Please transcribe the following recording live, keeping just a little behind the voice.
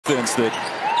offense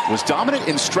that was dominant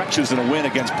in stretches in a win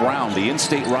against Brown, the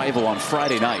in-state rival, on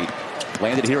Friday night.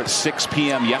 Landed here at 6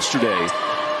 p.m. yesterday.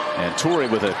 And Toure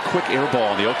with a quick air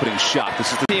ball on the opening shot.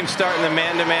 This is the team starting the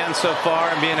man-to-man so far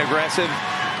and being aggressive.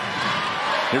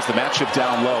 Here's the matchup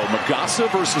down low. Magassa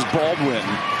versus Baldwin,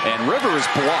 and Rivers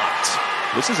blocked.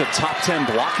 This is a top 10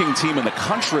 blocking team in the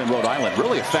country in Rhode Island,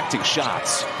 really affecting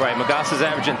shots. Right, Magassa's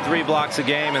averaging 3 blocks a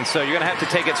game, and so you're going to have to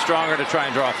take it stronger to try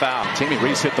and draw a foul. Tammy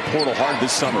Reese hit the portal hard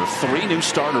this summer. 3 new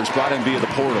starters brought in via the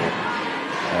portal.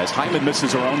 As Hyman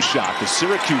misses her own shot, the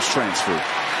Syracuse transfer.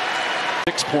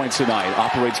 6 points tonight,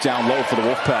 operates down low for the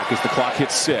Wolfpack as the clock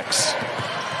hits 6.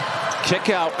 Kick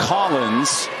out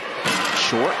Collins,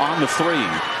 short on the 3.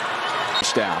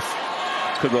 Staff.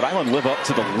 Could Rhode Island live up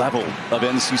to the level of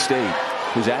NC State,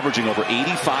 who's averaging over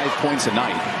 85 points a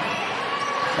night?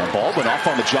 And Baldwin off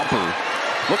on the jumper.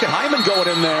 Look at Hyman going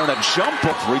in there, and a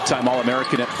jumper. 3-time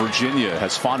All-American at Virginia,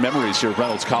 has fond memories here at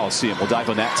Reynolds Coliseum. We'll dive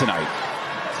on that tonight.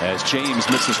 As James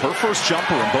misses her first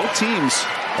jumper, and both teams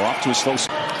are off to a slow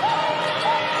start.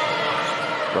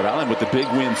 Rhode Island with the big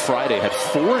win Friday had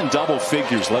 4 in double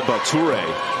figures, led by Toure.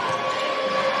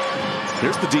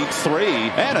 Here's the deep 3,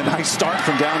 and a nice start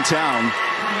from downtown.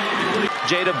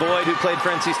 Jada Boyd, who played for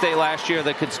NC State last year,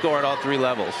 that could score at all 3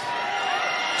 levels.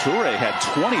 Toure had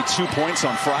 22 points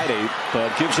on Friday,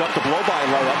 but gives up the blow-by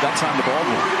layup. That time to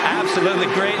Baldwin. Absolutely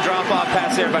great drop-off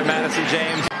pass there by Madison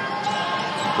James.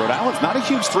 Rhode Island's not a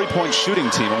huge three-point shooting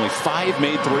team. Only 5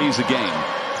 made threes a game.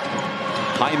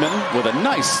 Hyman with a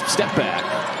nice step back.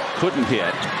 Couldn't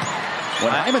hit.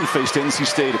 When Hyman faced NC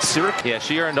State at Syracuse. Yeah,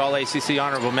 she earned all ACC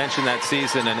honorable mention that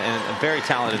season, and a very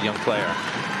talented young player.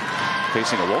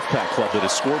 Facing a Wolfpack club that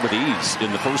has scored with ease in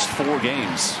the first 4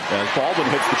 games. As Baldwin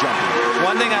hits the jumper.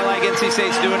 One thing I like NC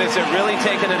State's doing is they're really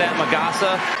taking it at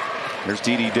Magassa. There's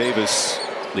Dee Davis,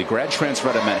 the grad transfer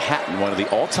out of Manhattan, one of the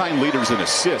all-time leaders in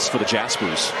assists for the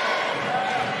Jaspers.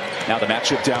 Now the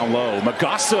matchup down low.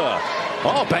 Magassa.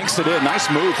 Oh, banks it in.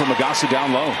 Nice move from Magassa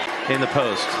down low. In the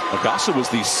post. Magassa was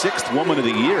the 6th woman of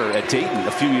the year at Dayton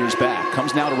a few years back.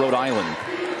 Comes now to Rhode Island.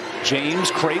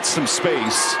 James creates some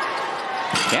space.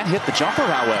 Can't hit the jumper,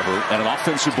 however, and an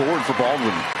offensive board for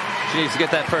Baldwin. She needs to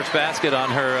get that first basket on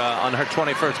her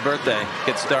 21st birthday.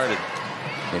 Get started.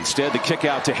 Instead, the kick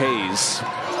out to Hayes.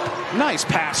 Nice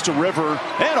pass to River,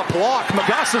 and a block.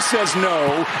 Magassa says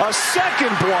no. A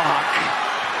second block.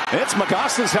 It's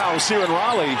Magassa's house here in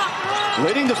Raleigh,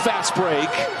 leading the fast break.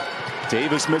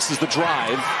 Davis misses the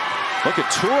drive. Look at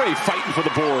Toure fighting for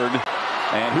the board.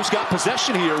 And who's got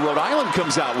possession here? Rhode Island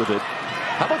comes out with it.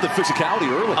 How about the physicality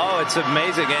early? Oh, it's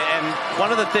amazing. And one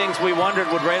of the things we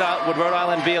wondered, would Rhode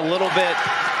Island be a little bit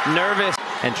nervous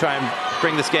and try and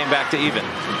bring this game back to even?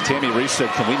 Tammy Reese said,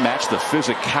 can we match the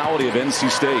physicality of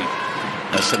NC State?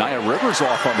 As Saniya Rivers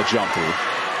off on the jumper.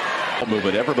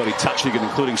 Movement, everybody touching it,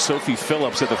 including Sophie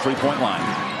Phillips at the 3-point line.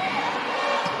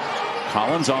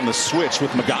 Collins on the switch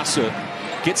with Magassa.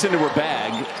 Gets into her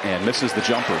bag and misses the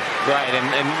jumper. Right,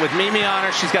 and with Mimi on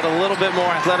her, she's got a little bit more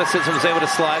athleticism, was able to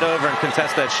slide over and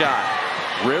contest that shot.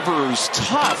 Rivers,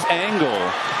 tough angle.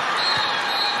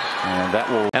 And that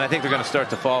will... And I think they're going to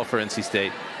start to fall for NC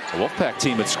State. The Wolfpack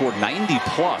team had scored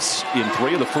 90-plus in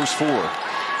 3 of the first 4.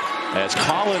 As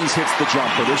Collins hits the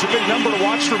jumper. There's a big number to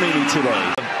watch for Mimi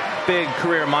today. Big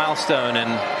career milestone,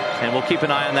 and we'll keep an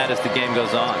eye on that as the game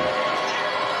goes on.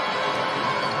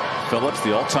 Phillips,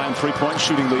 the all-time 3-point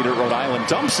shooting leader at Rhode Island,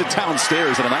 dumps it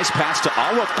downstairs, and a nice pass to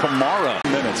Awa Kamara.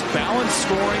 Minutes, balanced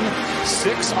scoring,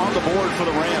 6 on the board for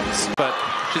the Rams. But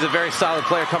she's a very solid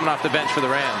player coming off the bench for the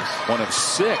Rams. One of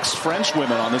 6 French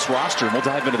women on this roster, and we'll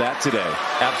dive into that today.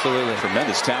 Absolutely.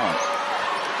 Tremendous talent.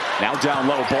 Now down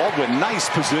low, Baldwin, nice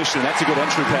position. That's a good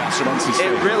entry pass from NC State.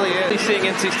 It really is. Seeing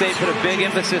NC State put a big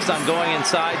emphasis on going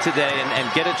inside today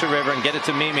and get it to River and get it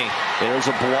to Mimi. There's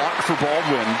a block for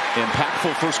Baldwin.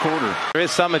 Impactful first quarter. There is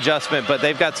some adjustment, but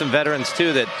they've got some veterans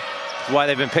too. That's why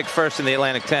they've been picked first in the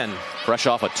Atlantic 10. Fresh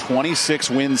off a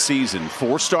 26-win season,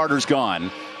 4 starters gone.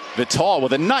 Vital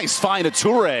with a nice find at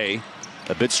Toure.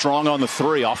 A bit strong on the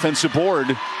 3. Offensive board.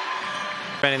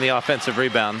 Defending the offensive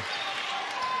rebound.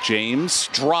 James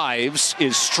drives,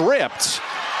 is stripped,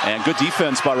 and good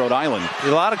defense by Rhode Island.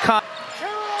 A lot of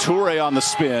Toure on the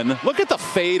spin. Look at the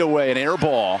fade away, an air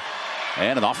ball,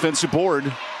 and an offensive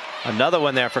board. Another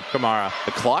one there for Kamara.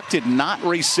 The clock did not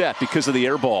reset because of the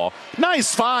air ball.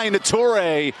 Nice find to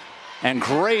Toure, and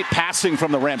great passing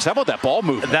from the Rams. How about that ball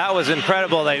move? That was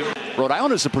incredible. Rhode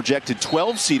Island is a projected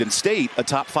 12 seed in state, a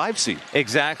top 5 seed.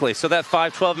 Exactly. So that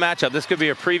 5-12 matchup, this could be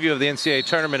a preview of the NCAA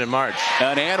tournament in March.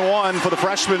 An and 1 for the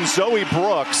freshman Zoe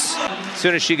Brooks. As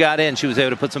soon as she got in, she was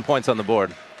able to put some points on the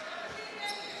board.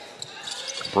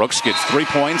 Brooks gets 3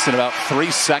 points in about 3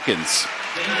 seconds.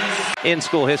 In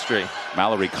school history.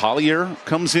 Mallory Collier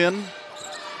comes in,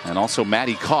 and also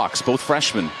Maddie Cox, both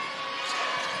freshmen.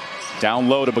 Down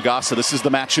low to Magassa. This is the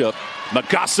matchup.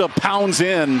 Magassa pounds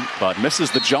in, but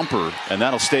misses the jumper, and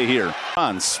that'll stay here.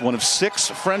 One of 6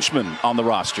 freshmen on the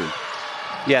roster.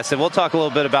 Yes, and we'll talk a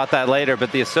little bit about that later,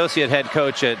 but the associate head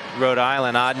coach at Rhode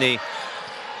Island, Adni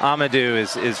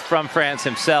Amadou, is from France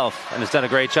himself and has done a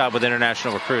great job with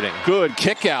international recruiting. Good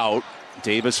kick out.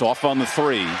 Davis off on the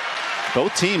 3.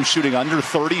 Both teams shooting under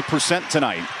 30%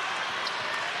 tonight.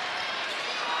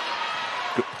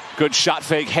 Good shot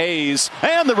fake, Hayes,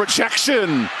 and the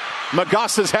rejection.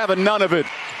 Magassa's having none of it.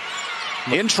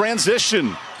 In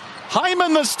transition,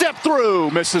 Hyman the step through,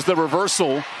 misses the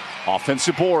reversal.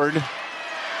 Offensive board.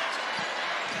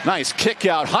 Nice kick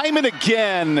out. Hyman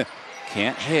again.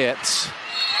 Can't hit.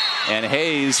 And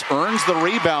Hayes earns the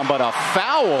rebound, but a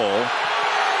foul.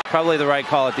 Probably the right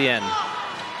call at the end.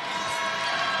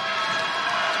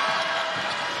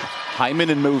 Hyman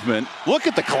in movement. Look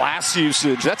at the glass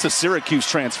usage. That's a Syracuse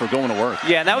transfer going to work.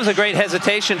 Yeah, and that was a great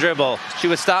hesitation dribble. She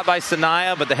was stopped by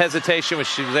Saniya, but the hesitation was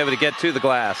she was able to get to the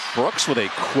glass. Brooks with a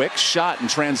quick shot in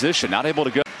transition. Not able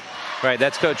to go. Right,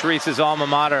 that's Coach Reese's alma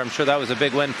mater. I'm sure that was a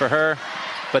big win for her.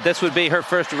 But this would be her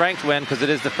first ranked win because it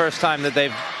is the first time that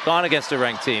they've gone against a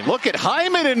ranked team. Look at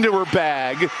Hyman into her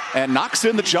bag and knocks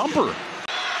in the jumper.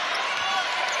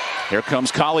 Here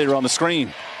comes Collier on the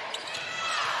screen.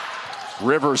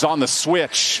 Rivers on the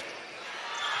switch.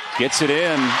 Gets it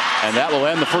in, and that will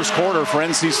end the first quarter for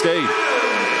NC State.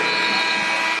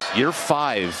 Year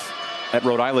 5 at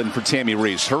Rhode Island for Tammy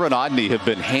Reese. Her and Adni have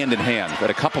been hand in hand at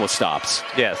a couple of stops.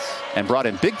 Yes. And brought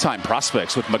in big-time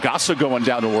prospects with Magassa going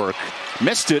down to work.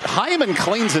 Missed it. Hyman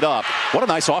cleans it up. What a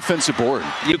nice offensive board.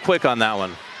 You quick on that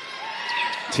one.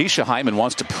 Tisha Hyman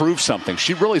wants to prove something.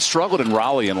 She really struggled in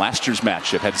Raleigh in last year's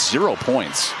matchup. Had 0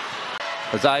 points.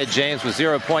 Aziaha James with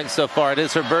 0 points so far. It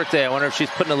is her birthday. I wonder if she's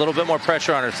putting a little bit more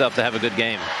pressure on herself to have a good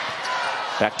game.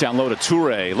 Back down low to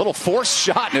Toure. Little forced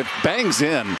shot, and it bangs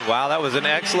in. Wow, that was an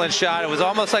excellent shot. It was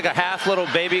almost like a half little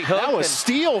baby hook. That was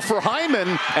steal for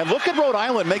Hyman. And look at Rhode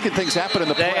Island making things happen in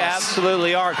the press. They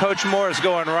absolutely are. Coach Moore is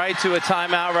going right to a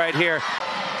timeout right here.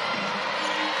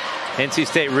 NC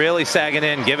State really sagging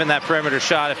in, giving that perimeter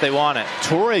shot if they want it.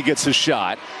 Toure gets a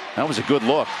shot. That was a good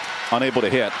look. Unable to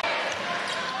hit.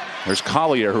 There's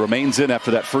Collier, who remains in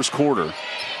after that first quarter.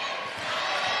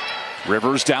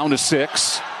 Rivers down to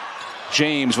 6.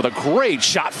 James with a great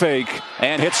shot fake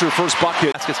and hits her first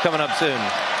bucket. Basket's coming up soon.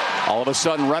 All of a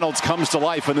sudden, Reynolds comes to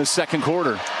life in this second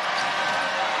quarter.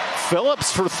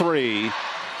 Phillips for 3.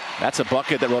 That's a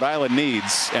bucket that Rhode Island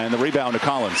needs, and the rebound to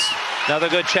Collins. Another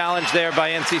good challenge there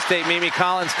by NC State. Mimi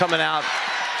Collins coming out.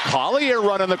 Collier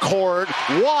running the court,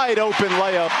 wide open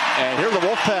layup, and here the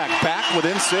Wolfpack back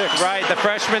within 6. Right, the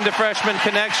freshman to freshman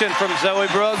connection from Zoe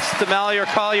Brooks to Mallory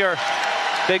Collier.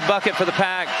 Big bucket for the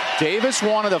Pack. Davis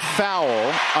wanted a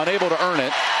foul, unable to earn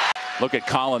it. Look at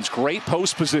Collins, great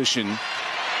post position.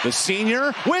 The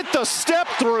senior with the step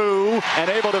through and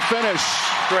able to finish.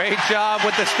 Great job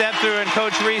with the step through, and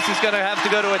Coach Reese is going to have to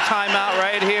go to a timeout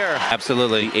right here.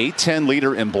 Absolutely. The 8-10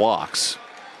 leader in blocks.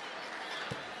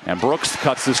 And Brooks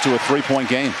cuts this to a 3-point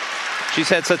game. She's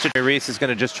had such a... Reese is going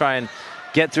to just try and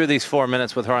get through these 4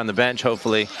 minutes with her on the bench,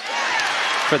 hopefully,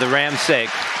 for the Rams'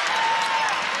 sake.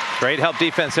 Great help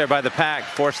defense there by the Pack.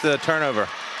 Forced the turnover.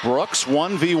 Brooks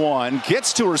 1v1,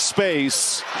 gets to her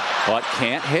space, but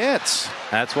can't hit.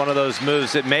 That's one of those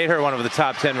moves that made her one of the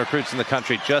top 10 recruits in the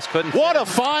country. Just couldn't. What a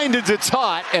find to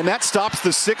Detot, and that stops the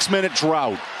 6-minute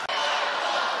drought.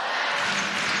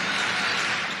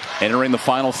 Entering the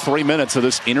final 3 minutes of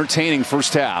this entertaining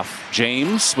first half.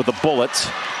 James with a bullet.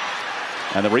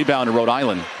 And the rebound to Rhode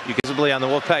Island. You can visibly on the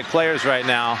Wolfpack players right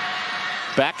now.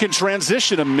 Back in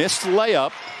transition, a missed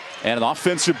layup. And an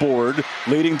offensive board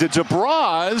leading to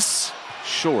DeBras.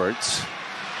 Short.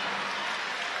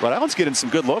 Rhode Island's getting some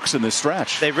good looks in this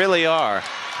stretch. They really are.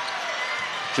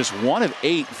 Just 1 of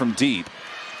 8 from deep.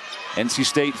 NC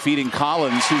State feeding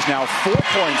Collins, who's now 4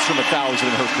 points from 1,000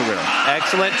 in her career.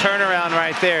 Excellent turnaround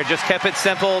right there. Just kept it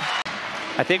simple.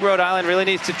 I think Rhode Island really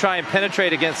needs to try and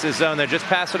penetrate against this zone. They're just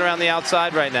passing around the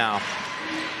outside right now.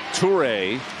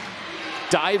 Toure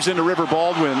dives into River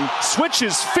Baldwin,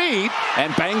 switches feet,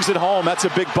 and bangs it home. That's a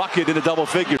big bucket in a double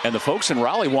figure. And the folks in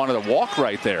Raleigh wanted to walk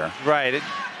right there. Right.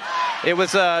 It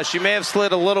was, she may have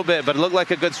slid a little bit, but it looked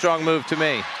like a good, strong move to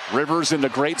me. Rivers into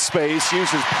great space,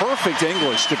 uses perfect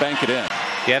English to bank it in.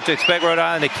 You have to expect Rhode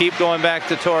Island to keep going back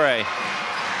to Toure.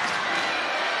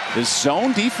 This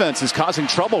zone defense is causing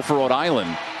trouble for Rhode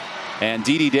Island. And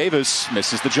Dee Davis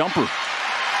misses the jumper.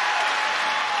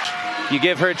 You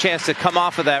give her a chance to come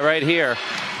off of that right here.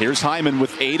 Here's Hyman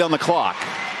with 8 on the clock.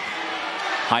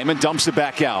 Hyman dumps it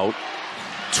back out.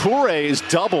 Toure is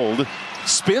doubled,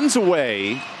 spins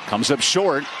away, comes up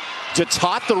short.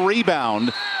 Detot the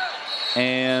rebound.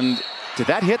 And did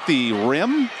that hit the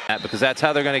rim? Because that's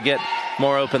how they're going to get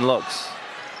more open looks.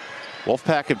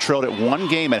 Wolfpack have trailed at 1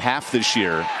 game at half this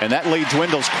year, and that lead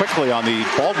dwindles quickly on the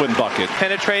Baldwin bucket.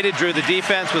 Penetrated, drew the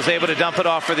defense, was able to dump it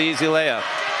off for the easy layup.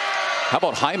 How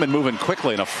about Hyman moving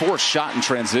quickly and a forced shot in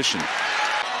transition?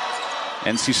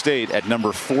 NC State at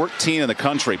number 14 in the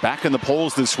country, back in the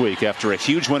polls this week after a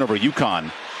huge win over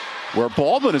UConn, where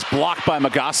Baldwin is blocked by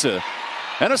Magassa.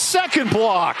 And a second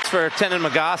block for Tenon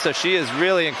Magassa. She is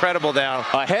really incredible now.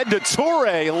 Ahead to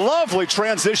Toure. Lovely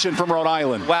transition from Rhode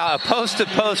Island. Wow, a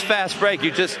post-to-post fast break.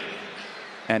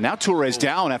 And now Toure's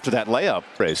down after that layup.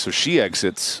 So she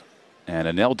exits, and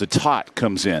Anel Detot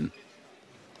comes in,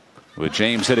 with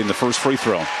James hitting the first free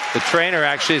throw. The trainer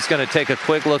actually is going to take a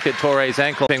quick look at Toure's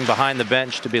ankle behind the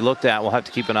bench to be looked at. We'll have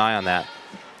to keep an eye on that.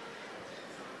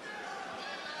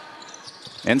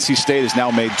 NC State has now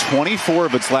made 24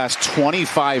 of its last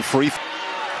 25 free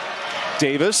throws.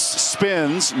 Davis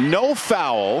spins, no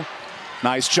foul.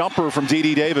 Nice jumper from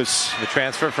D.D. Davis. The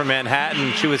transfer from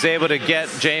Manhattan. She was able to get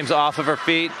James off of her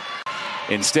feet.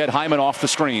 Instead, Hyman off the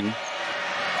screen.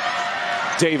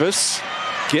 Davis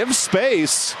gives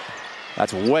space.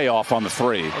 That's way off on the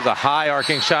three. It was a high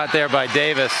arcing shot there by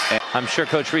Davis. I'm sure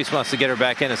Coach Reese wants to get her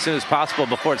back in as soon as possible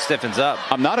before it stiffens up.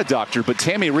 I'm not a doctor, but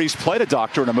Tammy Reese played a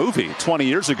doctor in a movie 20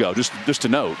 years ago, just to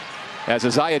note, as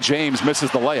Aziaha James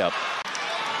misses the layup.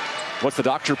 What's the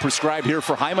doctor prescribed here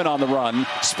for Hyman on the run?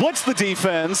 Splits the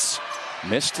defense.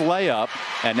 Missed layup,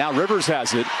 and now Rivers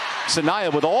has it.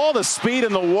 Saniya with all the speed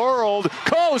in the world,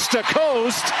 coast to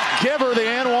coast, give her the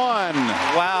and one.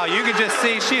 Wow, you can just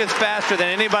see she is faster than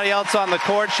anybody else on the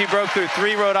court. She broke through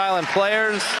 3 Rhode Island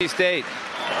players. State.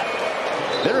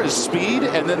 There is speed,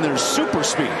 and then there's super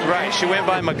speed. Right, she went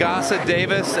by Magassa,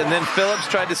 Davis, and then Phillips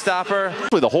tried to stop her.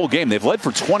 The whole game, they've led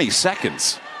for 20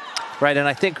 seconds. Right, and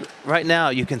I think right now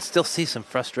you can still see some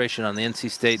frustration on the NC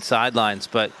State sidelines,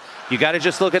 but you got to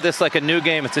just look at this like a new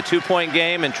game. It's a 2-point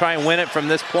game and try and win it from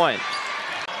this point.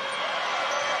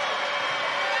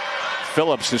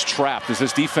 Phillips is trapped as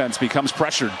this defense becomes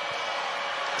pressured.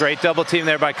 Great double team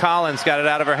there by Collins, got it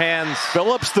out of her hands.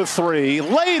 Phillips the 3,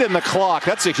 late in the clock.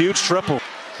 That's a huge triple.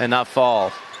 And not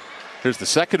fall. Here's the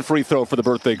second free throw for the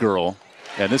birthday girl,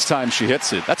 and this time she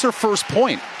hits it. That's her first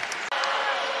point.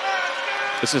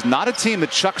 This is not a team that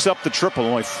chucks up the triple.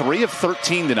 Only 3 of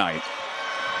 13 tonight.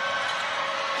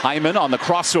 Hyman on the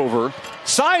crossover.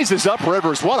 Sizes up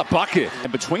Rivers. What a bucket.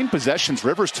 And between possessions,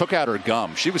 Rivers took out her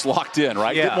gum. She was locked in,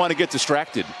 right? Yeah. Didn't want to get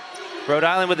distracted. Rhode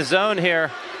Island with the zone here.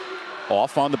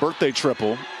 Off on the birthday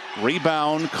triple.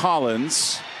 Rebound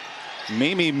Collins.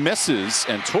 Mimi misses,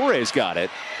 and Toure's got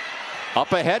it.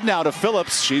 Up ahead now to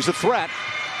Phillips. She's a threat.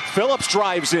 Phillips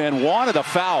drives in, wanted a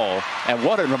foul, and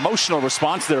what an emotional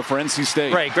response there for NC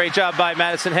State. Great job by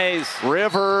Madison Hayes.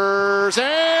 Rivers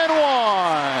and one.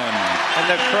 And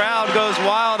the crowd goes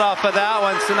wild off of that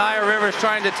one. Saniya Rivers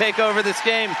trying to take over this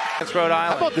game. It's Rhode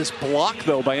Island. How about this block,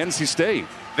 though, by NC State?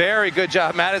 Very good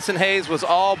job. Madison Hayes was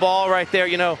all ball right there.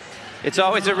 You know, it's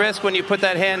always a risk when you put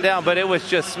that hand down, but it was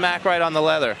just smack right on the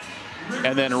leather.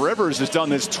 And then Rivers has done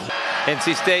this.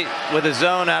 NC State with a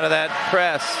zone out of that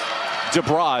press.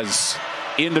 DeBraz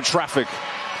into traffic.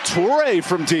 Toure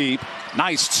from deep.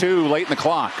 Nice 2 late in the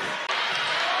clock.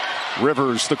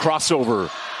 Rivers the crossover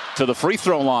to the free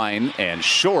throw line and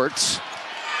short.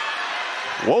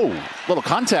 Whoa, little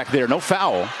contact there, no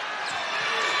foul.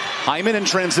 Hyman in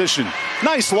transition.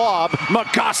 Nice lob.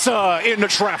 Magassa into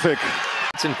traffic.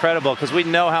 It's incredible because we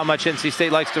know how much NC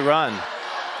State likes to run.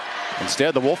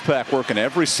 Instead, the Wolfpack working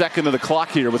every second of the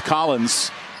clock here with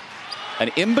Collins. An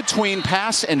in-between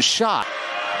pass and shot.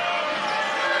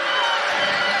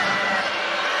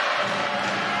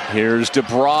 Here's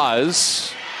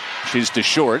DeBraz. She's too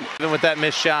short. Even with that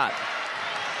missed shot.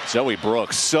 Zoe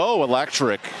Brooks, so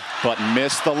electric, but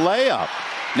missed the layup.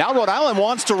 Now Rhode Island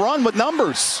wants to run with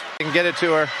numbers. Can get it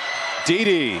to her.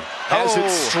 Dede has it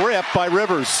stripped by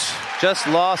Rivers. Just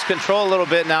lost control a little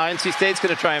bit now. NC State's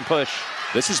going to try and push.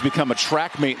 This has become a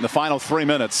track meet in the final 3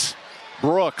 minutes.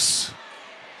 Brooks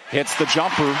hits the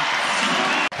jumper.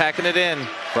 Packing it in.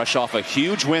 Fresh off a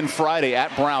huge win Friday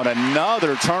at Brown.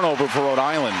 Another turnover for Rhode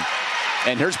Island.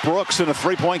 And here's Brooks in a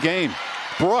 3-point game.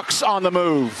 Brooks on the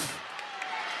move.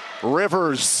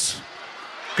 Rivers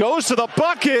goes to the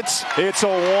bucket. It's a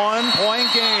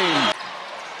 1-point game.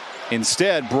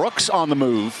 Instead, Brooks on the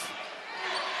move.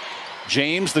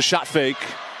 James the shot fake.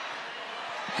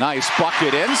 Nice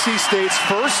bucket. NC State's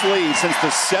first lead since the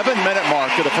 7-minute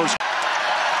mark of the first.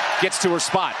 Gets to her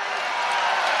spot.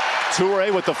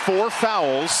 Toure with the 4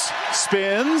 fouls.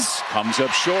 Spins. Comes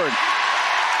up short.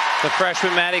 The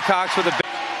freshman Maddie Cox with a big.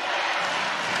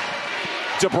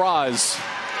 DeBraz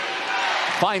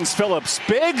finds Phillips.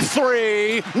 Big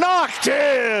 3. Knocked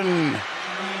in.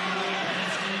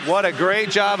 What a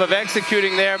great job of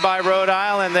executing there by Rhode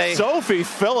Island. Sophie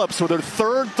Phillips with her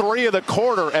 3rd 3 of the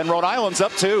quarter, and Rhode Island's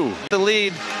up 2. The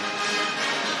lead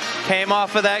came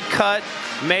off of that cut,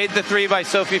 made the 3 by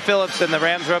Sophie Phillips, and the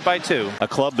Rams are up by 2. A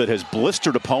club that has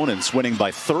blistered opponents, winning by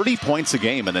 30 points a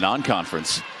game in the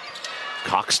non-conference.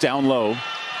 Cox down low.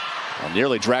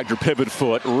 Nearly dragged her pivot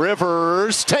foot.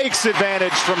 Rivers takes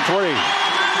advantage from 3.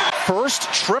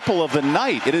 First triple of the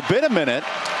night. It had been a minute.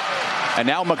 And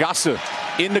now Magassa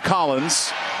into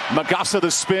Collins. Magassa the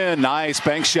spin. Nice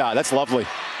bank shot. That's lovely.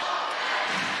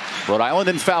 Rhode Island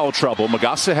in foul trouble.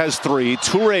 Magassa has 3.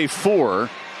 Toure 4.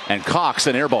 And Cox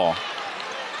an air ball.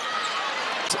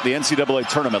 The NCAA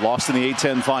tournament lost in the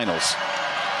A10 finals.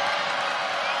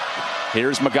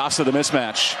 Here's Magassa the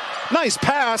mismatch. Nice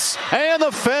pass and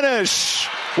the finish.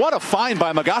 What a find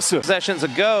by Magassa. Possessions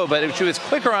ago, but she was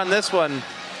quicker on this one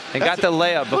and got the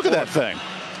layup before. Look at that thing.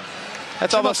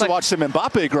 That's I almost must have watched some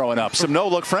Mbappe growing up. Some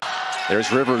no-look front.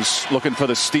 There's Rivers looking for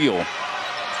the steal.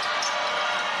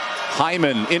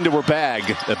 Hyman into her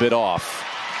bag, a bit off.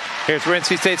 Here's where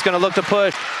NC State's going to look to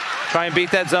push. Try and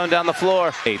beat that zone down the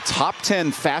floor. A top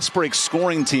 10 fast break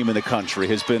scoring team in the country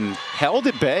has been held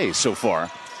at bay so far.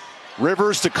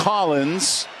 Rivers to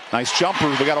Collins. Nice jumper.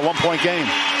 We got a 1-point game.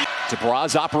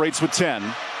 DeBraz operates with 10.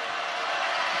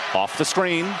 Off the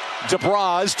screen.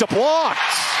 DeBraz to blocked.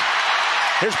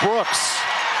 Here's Brooks.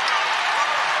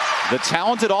 The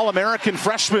talented All-American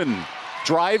freshman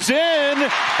drives in.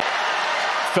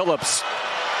 Phillips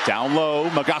down low.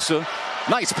 Magassa.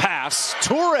 Nice pass.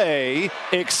 Toure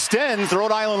extends the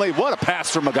Rhode Island lead. What a pass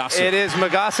from Magassa. It is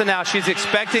Magassa now. She's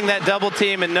expecting that double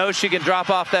team and knows she can drop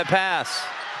off that pass.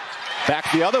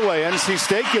 Back the other way. NC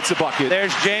State gets a bucket.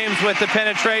 There's James with the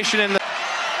penetration in the.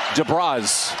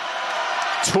 DeBraz.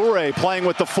 Toure playing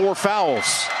with the 4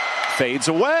 fouls. Fades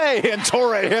away and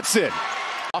Toure hits it.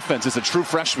 Offense is a true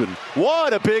freshman.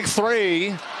 What a big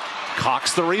 3.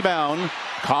 Cox the rebound.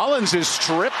 Collins is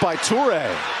stripped by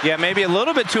Toure. Yeah, maybe a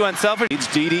little bit too unselfish. It's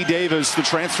Dee Davis, the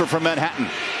transfer from Manhattan.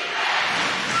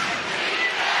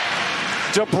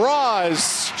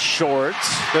 DeBraz short.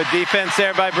 Good defense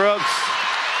there by Brooks.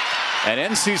 And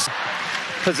NC's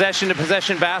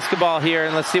possession-to-possession basketball here,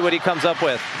 and let's see what he comes up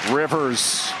with.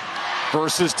 Rivers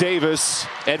versus Davis.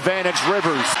 Advantage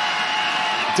Rivers.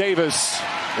 Davis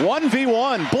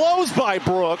 1v1 blows by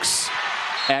Brooks.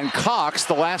 And Cox,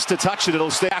 the last to touch it.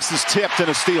 It'll stay. Pass is tipped and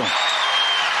a steal.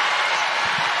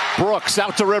 Brooks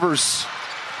out to Rivers.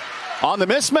 On the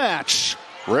mismatch.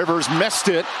 Rivers missed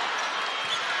it.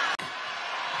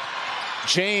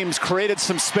 James created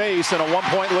some space and a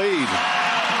 1-point lead.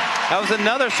 That was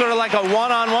another sort of like a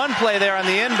one-on-one play there on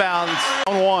the inbounds.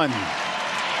 On 1.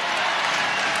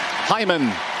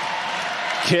 Hyman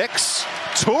kicks.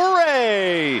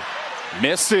 Toure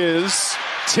misses.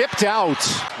 Tipped out.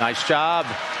 Nice job.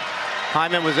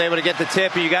 Hyman was able to get the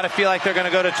tip. You got to feel like they're going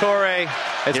to go to Toure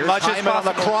as Here's much Hyman as possible.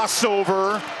 On the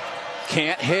crossover.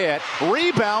 Can't hit.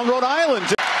 Rebound, Rhode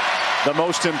Island. The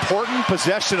most important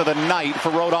possession of the night for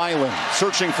Rhode Island.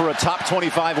 Searching for a top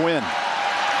 25 win.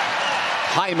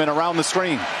 Hyman around the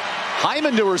screen.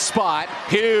 Hyman to her spot.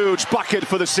 Huge bucket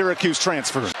for the Syracuse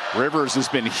transfer. Rivers has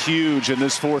been huge in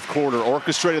this 4th quarter,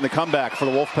 orchestrating the comeback for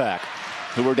the Wolfpack,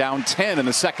 who were down 10 in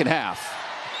the second half.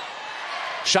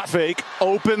 Shot fake.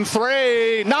 Open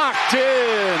 3. Knocked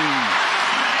in.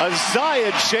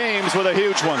 Aziaha James with a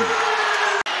huge one.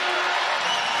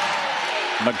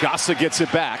 Magassa gets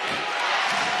it back.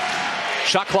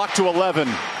 Shot clock to 11.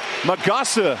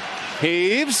 Magassa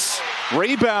heaves.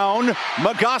 Rebound.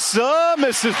 Magassa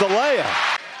misses the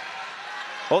layup.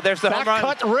 Oh, there's the back home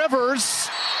run. Cut Rivers.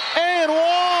 And 1.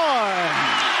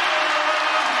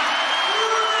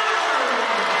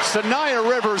 Saniya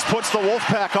Rivers puts the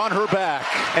Wolfpack on her back.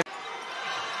 And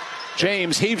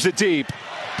James heaves it deep.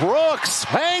 Brooks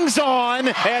hangs on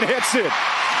and hits it.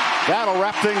 That'll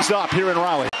wrap things up here in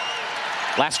Raleigh.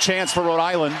 Last chance for Rhode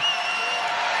Island.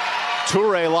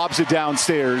 Toure lobs it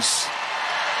downstairs.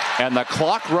 And the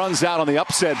clock runs out on the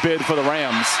upset bid for the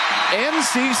Rams.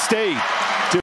 NC State